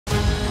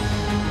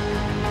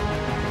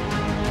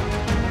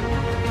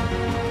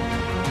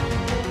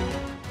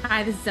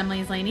Hi, this is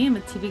Emily Islaney. I'm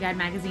with TV Guide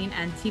Magazine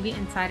and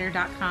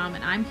TVinsider.com,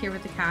 and I'm here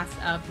with the cast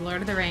of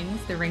Lord of the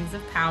Rings, The Rings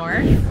of Power.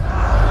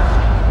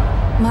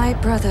 My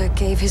brother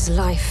gave his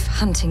life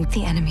hunting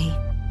the enemy.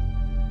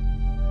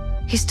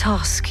 His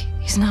task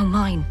is now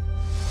mine.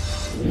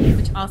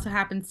 Which also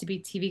happens to be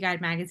TV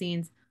Guide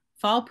Magazine's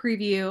fall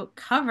preview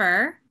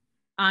cover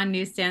on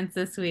newsstands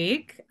this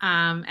week.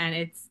 And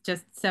it's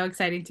just so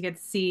exciting to get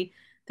to see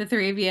the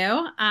three of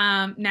you.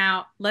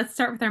 Now, let's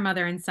start with our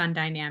mother and son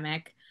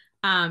dynamic.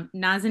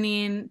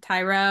 Nazanin,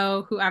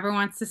 Tyroe, whoever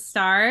wants to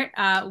start.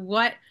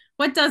 What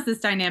does this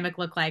dynamic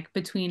look like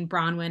between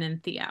Bronwyn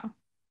and Theo?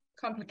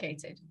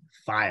 Complicated.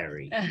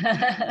 Fiery.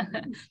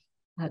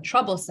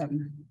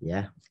 Troublesome.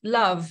 Yeah.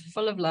 Love,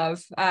 full of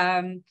love.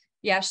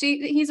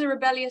 He's a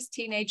rebellious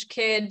teenage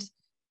kid.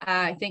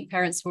 I think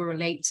parents will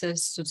relate to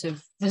sort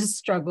of the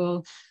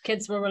struggle.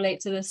 Kids will relate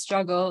to the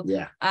struggle.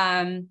 Yeah.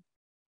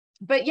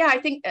 But yeah, I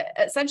think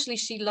essentially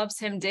she loves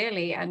him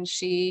dearly and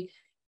she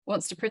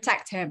wants to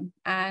protect him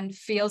and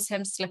feels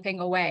him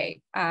slipping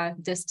away,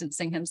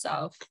 distancing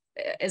himself,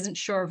 isn't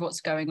sure of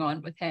what's going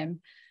on with him.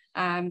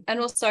 And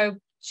also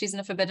she's in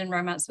a forbidden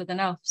romance with an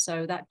elf,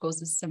 so that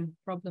causes some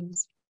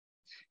problems.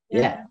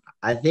 Yeah,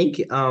 I think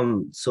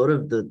sort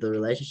of the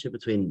relationship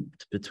between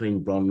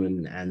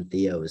Bronwyn and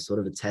Theo is sort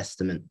of a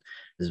testament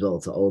as well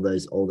to all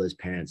those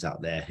parents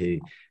out there who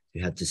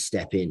had to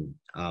step in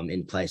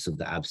place of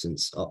the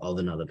absence of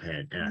another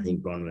parent. And I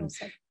think Bronwyn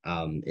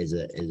is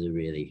a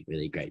really,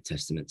 really great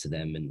testament to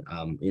them. And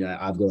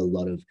I've got a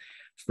lot of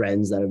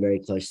friends that are very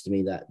close to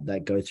me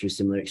that go through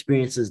similar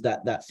experiences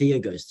that Theo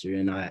goes through,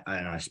 and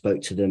I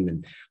spoke to them,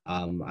 and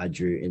I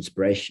drew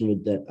inspiration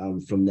with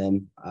that from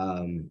them.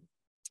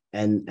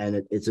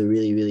 And it's a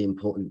really, really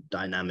important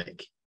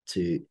dynamic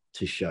to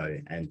show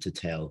and to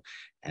tell,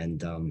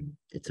 and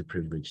it's a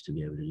privilege to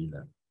be able to do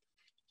that.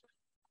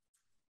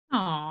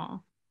 Oh,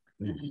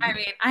 I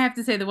mean, I have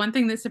to say the one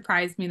thing that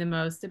surprised me the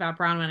most about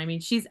Bronwyn, I mean,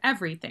 she's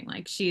everything.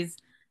 Like, she's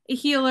a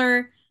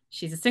healer,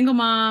 she's a single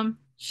mom,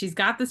 she's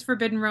got this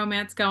forbidden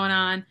romance going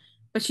on,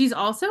 but she's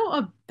also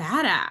a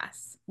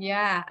badass.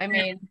 Yeah, I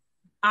mean,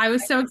 I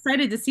was so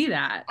excited to see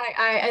that.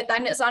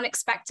 And it's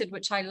unexpected,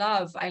 which I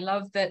love. I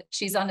love that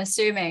she's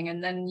unassuming,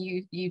 and then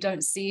you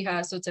don't see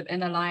her sort of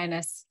inner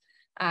lioness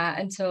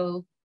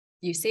until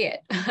you see it.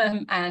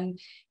 And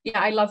yeah,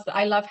 I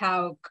love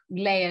how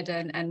layered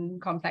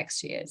and complex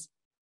she is.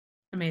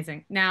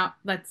 Amazing. Now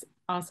let's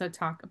also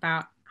talk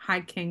about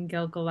High King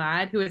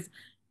Gil-galad, who is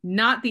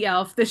not the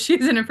elf that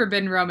she's in a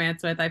forbidden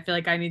romance with. I feel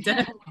like I need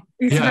to.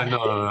 Yeah,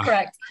 no.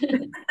 Correct.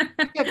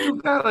 Yeah,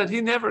 Gil-galad,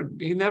 he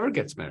never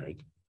gets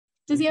married.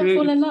 Does he ever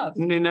fall in love?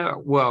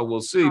 No, well,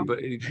 we'll see, but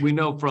we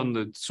know from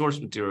the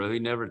source material he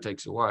never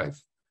takes a wife.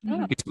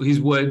 Oh.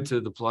 He's wed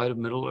to the plight of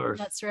Middle Earth.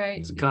 That's right.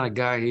 He's the kind of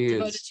guy he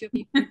devoted is. to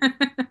people.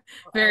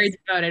 Very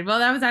devoted. Well,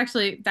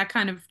 that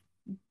kind of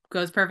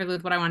goes perfectly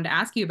with what I wanted to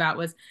ask you about,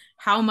 was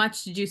how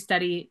much did you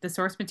study the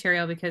source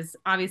material? Because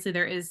obviously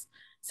there is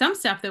some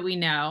stuff that we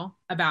know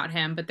about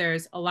him, but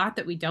there's a lot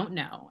that we don't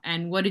know.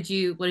 And what did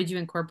you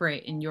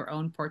incorporate in your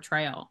own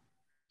portrayal?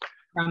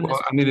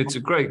 Well, I mean, it's a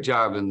great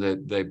job in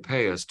that they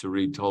pay us to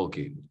read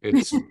Tolkien.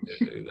 It's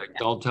like,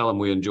 don't tell them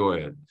we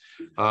enjoy it.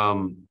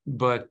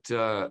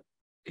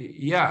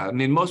 Yeah, I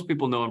mean, most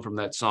people know him from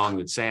that song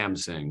that Sam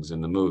sings in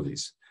the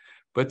movies,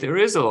 but there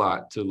is a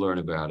lot to learn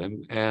about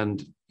him.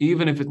 And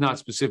even if it's not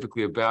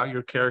specifically about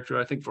your character,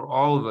 I think for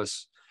all of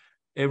us,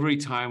 every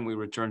time we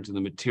return to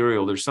the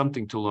material, there's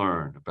something to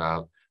learn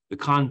about the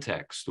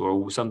context,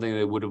 or something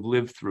they would have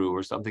lived through,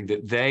 or something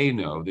that they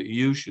know that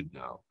you should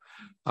know.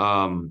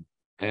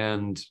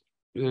 And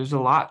there's a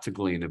lot to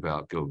glean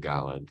about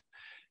Gil-galad,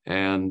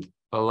 and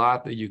a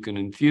lot that you can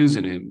infuse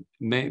in him,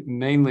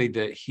 mainly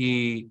that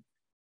he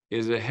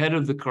is ahead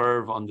of the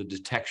curve on the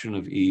detection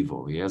of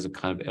evil. He has a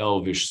kind of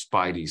elvish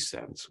spidey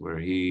sense where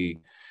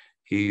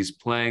he's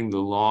playing the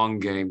long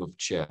game of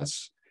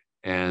chess,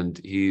 and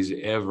he's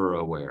ever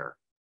aware.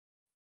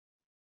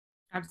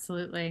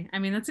 Absolutely. I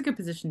mean, that's a good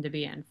position to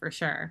be in, for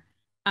sure.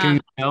 King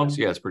of Elves,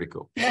 yeah, it's pretty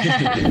cool.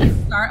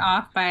 Start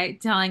off by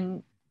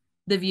telling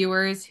the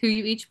viewers who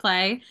you each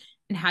play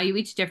and how you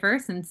each differ,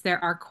 since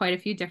there are quite a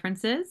few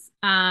differences.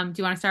 Do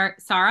you want to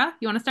start? Sarah,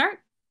 you want to start?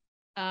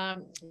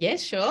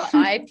 Yes, sure.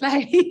 I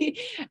play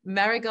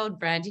Marigold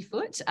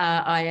Brandyfoot.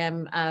 I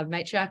am a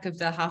matriarch of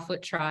the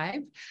Halffoot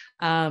tribe.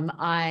 I'm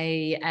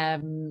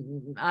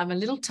a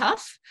little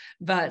tough,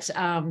 but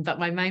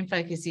my main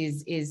focus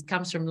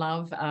comes from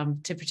love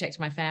to protect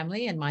my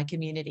family and my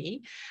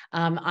community.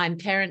 I'm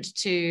parent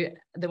to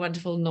the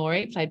wonderful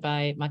Nori, played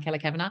by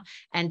Markella Kavenagh,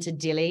 and to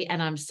Dilly, and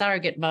I'm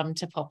surrogate mum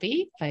to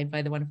Poppy, played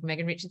by the wonderful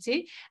Megan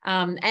Richardsey,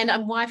 and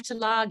I'm wife to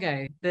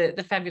Largo,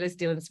 the fabulous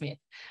Dylan Smith.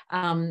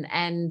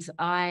 And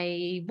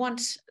I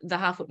want the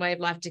Halffoot way of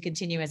life to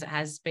continue as it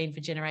has been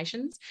for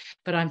generations,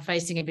 but I'm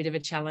facing a bit of a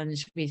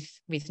challenge with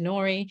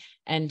Nori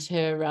and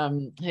her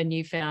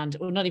newfound,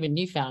 or not even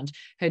newfound,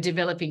 her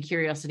developing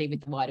curiosity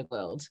with the wider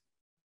world.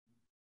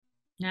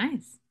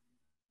 Nice.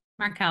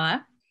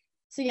 Markella?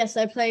 So yes,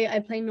 I play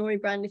Nori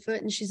Brandyfoot,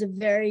 and she's a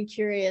very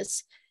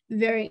curious,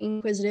 very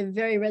inquisitive,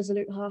 very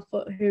resolute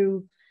half-foot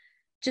who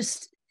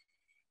just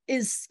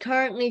is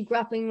currently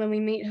grappling when we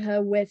meet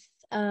her with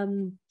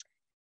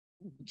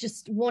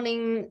just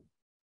wanting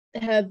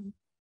her.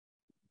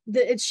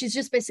 She's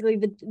just basically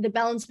the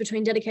balance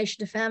between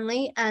dedication to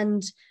family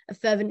and a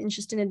fervent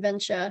interest in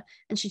adventure,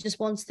 and she just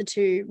wants the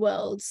two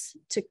worlds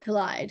to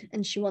collide,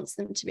 and she wants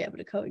them to be able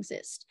to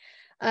coexist.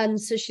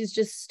 And so she's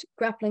just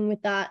grappling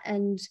with that,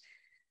 and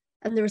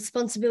the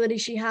responsibility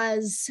she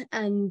has,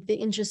 and the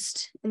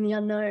interest in the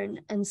unknown.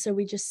 And so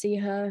we just see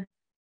how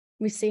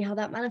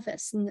that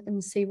manifests,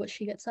 and see what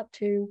she gets up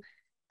to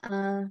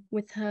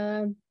with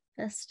her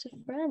best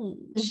friend.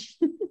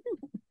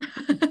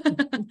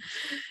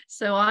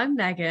 So I'm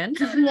Megan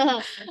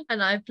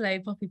and I play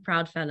Poppy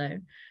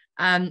Proudfellow,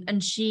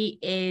 and she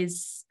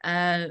is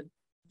the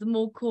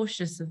more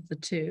cautious of the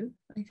two,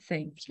 I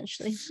think,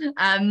 actually.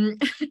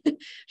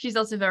 She's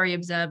also very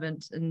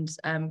observant and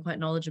quite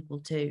knowledgeable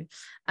too,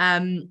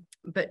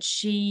 but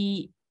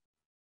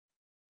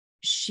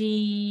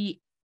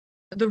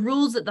the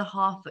rules that the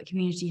half-foot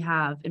community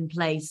have in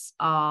place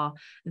are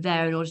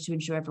there in order to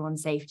ensure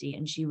everyone's safety,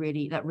 and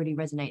that really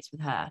resonates with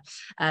her,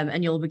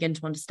 and you'll begin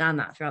to understand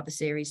that throughout the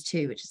series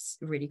too, which is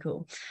really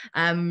cool.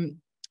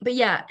 But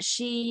yeah,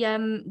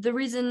 the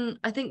reason,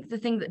 I think the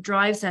thing that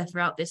drives her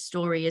throughout this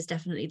story is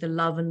definitely the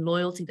love and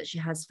loyalty that she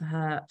has for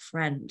her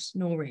friend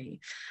Nori,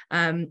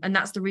 and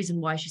that's the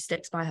reason why she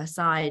sticks by her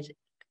side,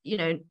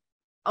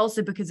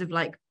 also because of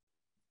like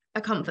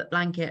a comfort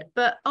blanket,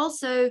 but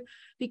also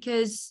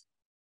because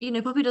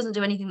Poppy doesn't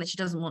do anything that she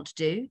doesn't want to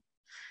do.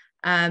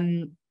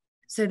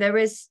 So there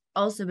is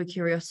also a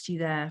curiosity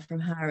there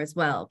from her as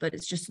well, but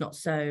it's just not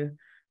so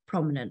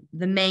prominent.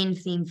 The main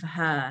theme for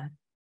her,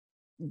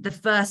 the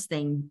first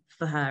thing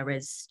for her,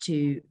 is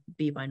to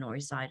be by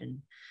Nori's side and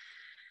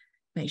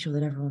make sure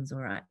that everyone's all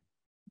right.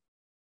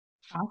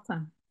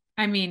 Awesome.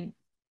 I mean,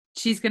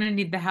 she's going to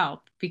need the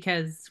help,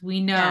 because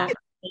we know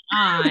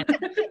early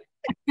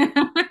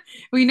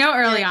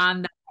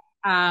on that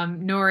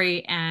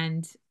Nori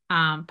and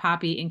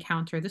Poppy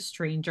encounter the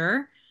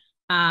stranger,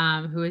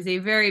 who is a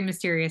very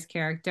mysterious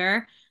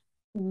character.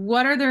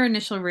 What are their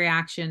initial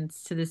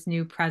reactions to this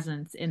new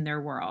presence in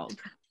their world?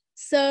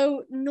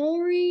 So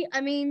Nori,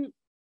 I mean,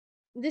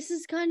 this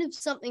is kind of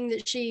something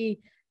that she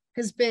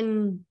has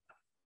been,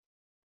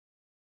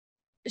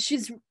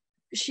 she's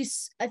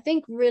I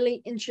think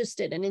really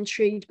interested and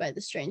intrigued by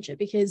the stranger,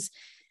 because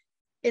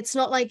it's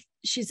not like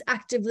she's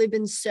actively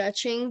been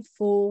searching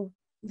for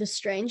the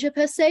stranger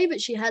per se, but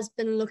she has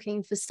been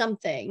looking for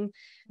something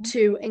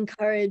to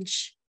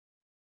encourage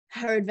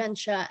her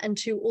adventure and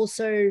to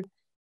also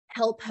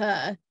help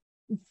her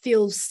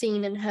feel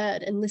seen and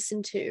heard and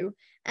listened to,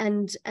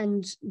 and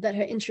that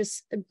her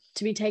interests are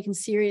to be taken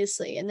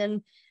seriously. And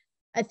then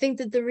I think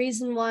that the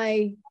reason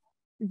why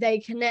they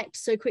connect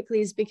so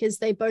quickly is because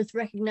they both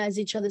recognize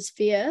each other's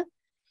fear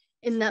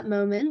in that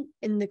moment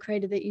in the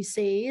crater that you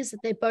see, is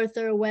that they both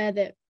are aware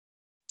that,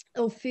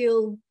 or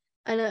feel,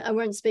 and I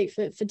won't speak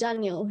for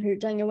Daniel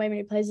Wayman,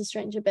 who plays the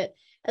stranger, but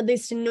at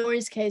least in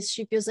Nori's case,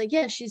 she feels like,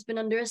 she's been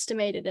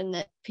underestimated, and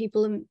that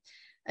people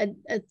are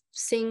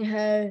seeing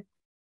her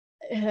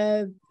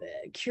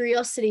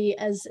curiosity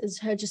as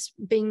her just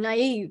being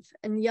naive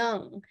and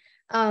young,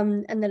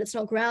 and that it's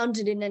not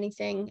grounded in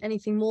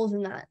anything more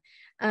than that.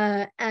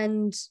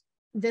 And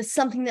there's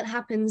something that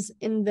happens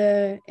in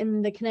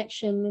the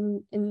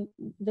connection in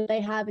that they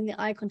have, in the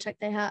eye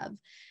contact they have,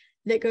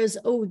 that goes,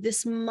 oh,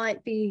 this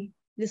might be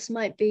it.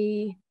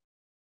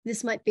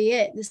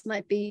 This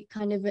might be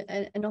kind of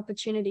an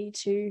opportunity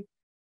to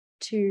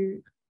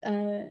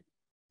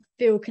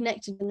feel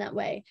connected in that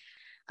way.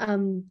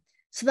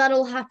 So that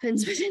all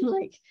happens within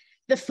like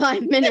the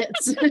 5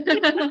 minutes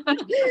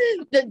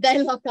that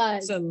they lock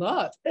eyes. It's a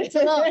lot. It's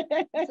a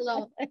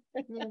lot.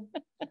 Yeah.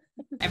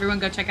 Everyone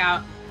go check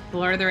out The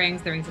Lord of the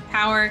Rings, The Rings of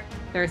Power,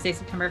 Thursday,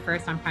 September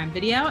 1st on Prime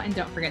Video. And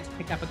don't forget to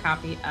pick up a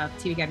copy of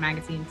TV Guide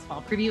Magazine's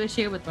fall preview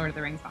issue with Lord of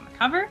the Rings on the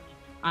cover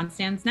on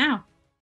stands now.